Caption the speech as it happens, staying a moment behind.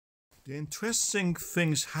The interesting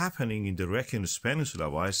things happening in the Reykjanes Peninsula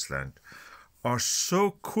of Iceland are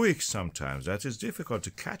so quick sometimes that it's difficult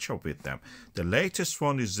to catch up with them. The latest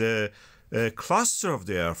one is a cluster of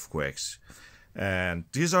the earthquakes. And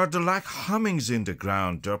these are the like hummings in the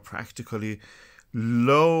ground. They're practically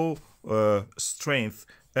low strength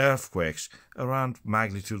earthquakes around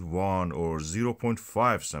magnitude 1 or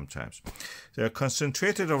 0.5 sometimes. They're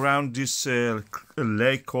concentrated around this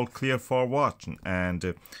lake called Krýsuvík,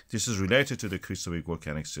 and this is related to the Krýsuvík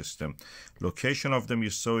volcanic system. Location of them, you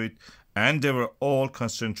saw it, and they were all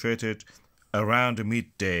concentrated around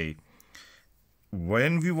midday.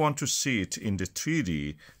 When we want to see it in the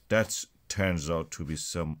 3D, that turns out to be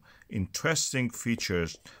some interesting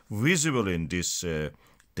features visible in this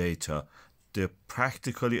data. The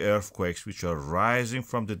practically earthquakes which are rising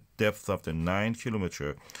from the depth of the 9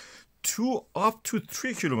 kilometer to up to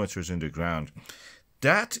 3 kilometers in the ground.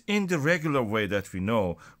 That, in the regular way that we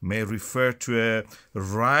know, may refer to a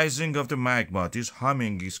rising of the magma. This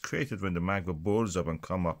humming is created when the magma boils up and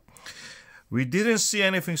come up. We didn't see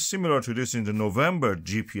anything similar to this in the November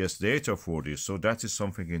GPS data for this, so that is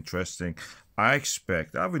something interesting. I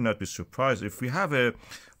will not be surprised if we have a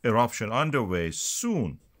eruption underway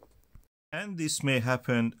soon. And this may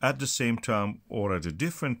happen at the same time or at a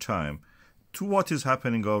different time to what is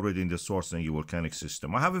happening already in the Volcanic volcanic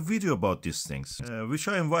system. I have a video about these things, which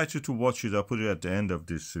I invite you to watch it. I'll put it at the end of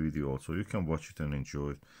this video also. You can watch it and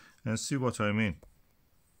enjoy it and see what I mean.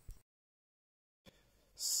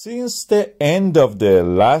 Since the end of the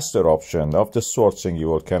last eruption of the Volcanic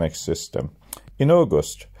volcanic system in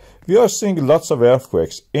August, we are seeing lots of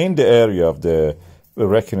earthquakes in the area of the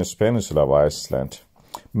Reykjanes Peninsula of Iceland.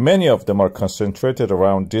 Many of them are concentrated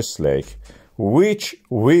around this lake, which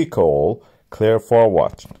we call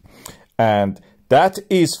Krýsuvík, and that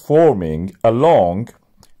is forming along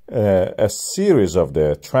a series of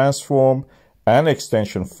the transform and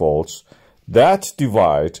extension faults that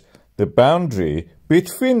divide the boundary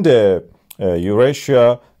between the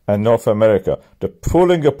Eurasia and North America. The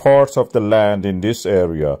pulling apart of the land in this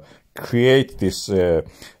area create this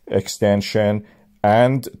extension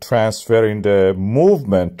and transferring the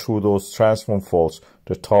movement through those transform faults,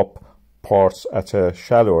 the top parts at a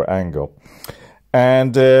shallower angle.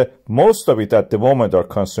 And most of it at the moment are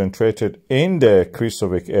concentrated in the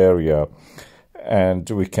Krýsuvík area. And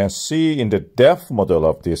we can see in the depth model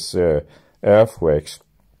of these earthquakes,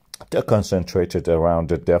 they're concentrated around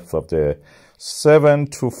the depth of the 7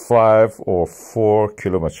 to 5 or 4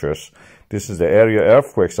 kilometers. This is the area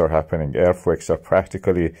earthquakes are happening. Earthquakes are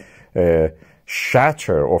practically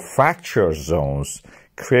shatter or fracture zones,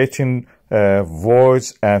 creating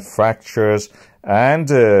voids and fractures and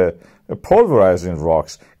pulverizing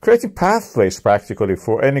rocks, creating pathways practically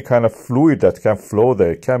for any kind of fluid that can flow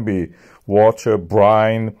there. It can be water,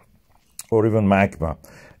 brine, or even magma.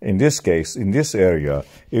 In this case, in this area,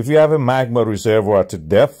 if you have a magma reservoir at the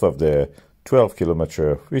depth of the 12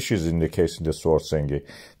 kilometer, which is in the case in the Volcanic,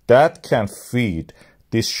 that can feed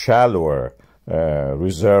these shallower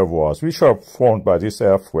reservoirs, which are formed by these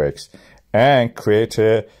earthquakes, and create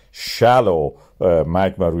a shallow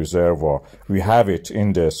magma reservoir. We have it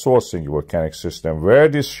in the Volcanic volcanic system, where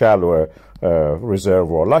this shallower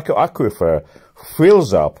reservoir, like an aquifer,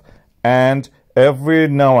 fills up and every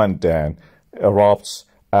now and then erupts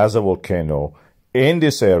as a volcano in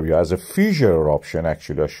this area, as a fissure eruption,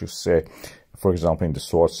 actually, I should say. For example, in the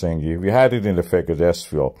Volcanic, we had it in the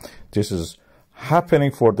Reykjanes. This is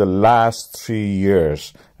happening for the last 3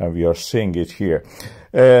 years, and we are seeing it here.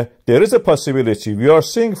 There is a possibility we are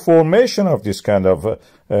seeing formation of this kind of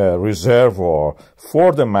reservoir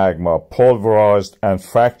for the magma, pulverized and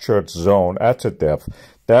fractured zone at a depth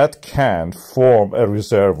that can form a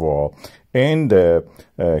reservoir in the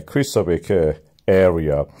Krýsuvík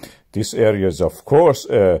area. This area is, of course,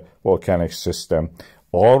 a volcanic system.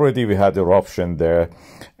 Already we had eruption there,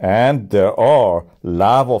 and there are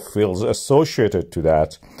lava fields associated to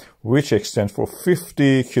that, which extend for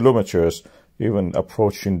 50 kilometers, even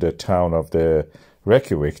approaching the town of the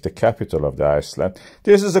Reykjavík, the capital of the Iceland.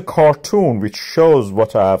 This is a cartoon which shows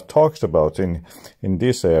what I have talked about in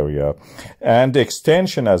this area. And the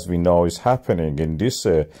extension, as we know, is happening in this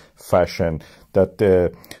fashion, that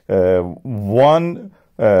one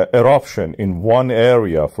eruption in one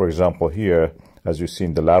area, for example here, as you see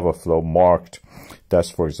in the lava flow marked, that's,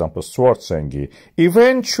 for example, Volcanic,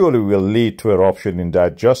 eventually will lead to eruption in the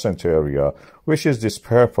adjacent area, which is this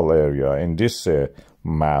purple area in this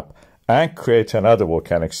map, and create another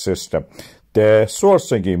volcanic system. The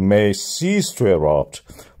Volcanic may cease to erupt,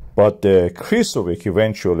 but the Krýsuvík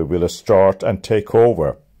eventually will start and take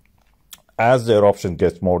over. As the eruption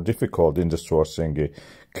gets more difficult in the Volcanic,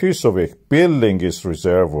 Krýsuvík building its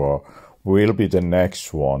reservoir will be the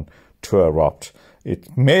next one to erupt.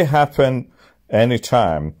 It may happen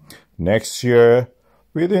anytime next year,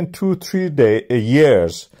 within 2-3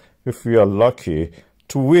 years, if we are lucky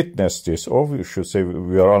to witness this, or we should say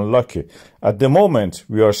we are unlucky. At the moment,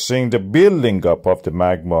 we are seeing the building up of the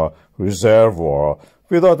magma reservoir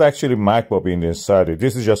without actually magma being inside it.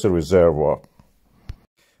 This is just a reservoir,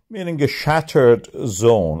 meaning a shattered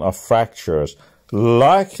zone of fractures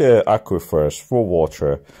like aquifers for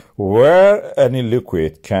water, where any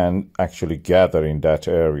liquid can actually gather in that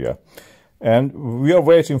area. And we are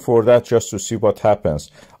waiting for that just to see what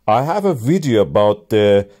happens. I have a video about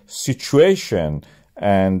the situation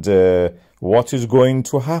and what is going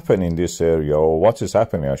to happen in this area, or what is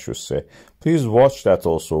happening, I should say. Please watch that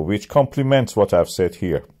also, which complements what I've said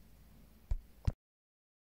here.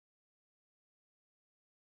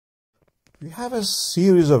 We have a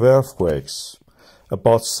series of earthquakes,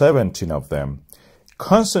 about 17 of them,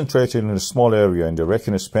 concentrated in a small area in the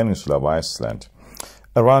Reykjanes Peninsula of Iceland,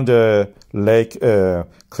 around the lake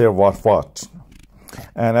Krýsuvík.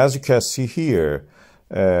 And as you can see here,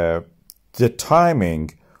 the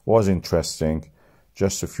timing was interesting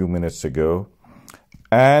just a few minutes ago,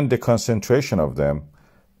 and the concentration of them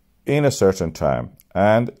in a certain time.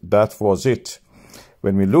 And that was it.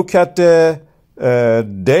 When we look at the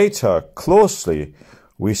data closely,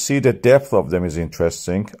 we see the depth of them is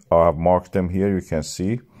interesting. I have marked them here. You can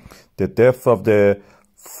see the depth of the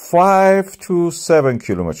 5 to 7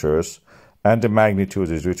 kilometers, and the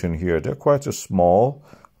magnitude is written here. They're quite small,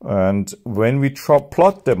 and when we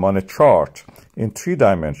plot them on a chart in 3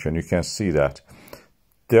 dimensions, you can see that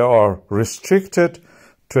they are restricted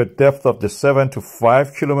to a depth of the 7 to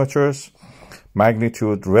 5 kilometers,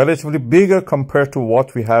 magnitude relatively bigger compared to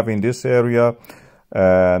what we have in this area.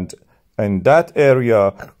 And in that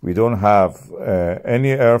area, we don't have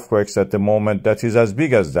any earthquakes at the moment that is as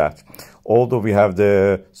big as that. Although we have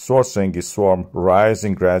the Svartsengi swarm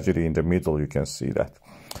rising gradually in the middle, you can see that.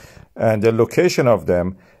 And the location of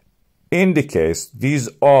them indicates these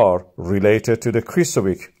are related to the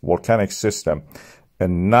Krýsuvík volcanic system, a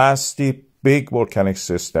nasty big volcanic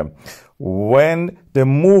system. When the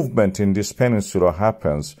movement in this peninsula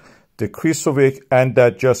happens, the Krýsuvík and the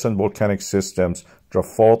adjacent volcanic systems draw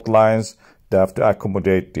fault lines. They have to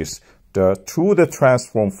accommodate this. Through the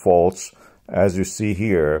transform faults, as you see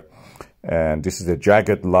here, and this is the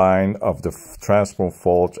jagged line of the transform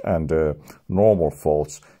fault and the normal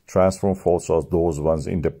faults. Transform faults are those ones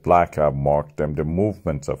in the black. I've marked them, the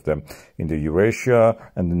movements of them in the Eurasia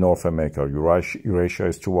and the North America. Eurasia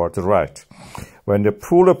is toward the right. When they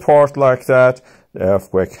pull apart like that, the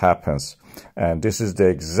earthquake happens. And this is the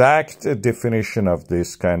exact definition of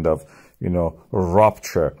this kind of,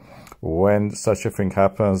 rupture. When such a thing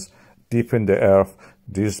happens deep in the earth,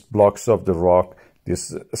 these blocks of the rock,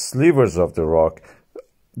 these slivers of the rock,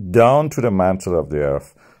 down to the mantle of the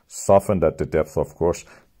earth, softened at the depth, of course,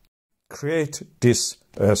 create these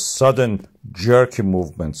sudden jerky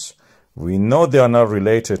movements. We know they are not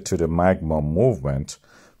related to the magma movement,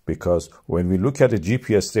 because when we look at the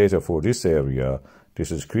GPS data for this area,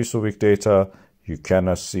 this is Krýsuvík data, you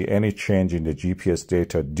cannot see any change in the GPS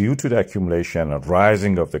data due to the accumulation and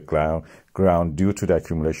rising of the ground due to the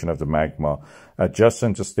accumulation of the magma.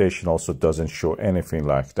 Adjacent station also doesn't show anything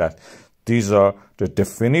like that. These are the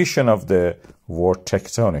definition of the word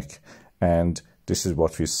tectonic, and this is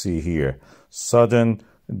what we see here. Sudden,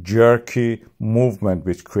 jerky movement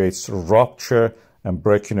which creates rupture and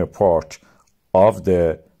breaking apart of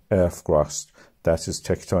the earth crust. That is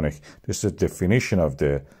tectonic. This is the definition of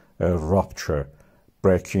the rupture,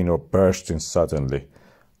 breaking or bursting suddenly.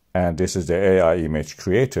 And this is the AI image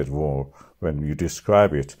created when you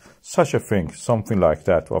describe it. Such a thing, something like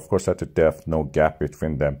that. Of course, at the depth, no gap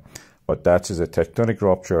between them. But that is a tectonic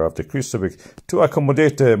rupture of the Krýsuvík to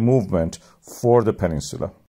accommodate the movement for the peninsula.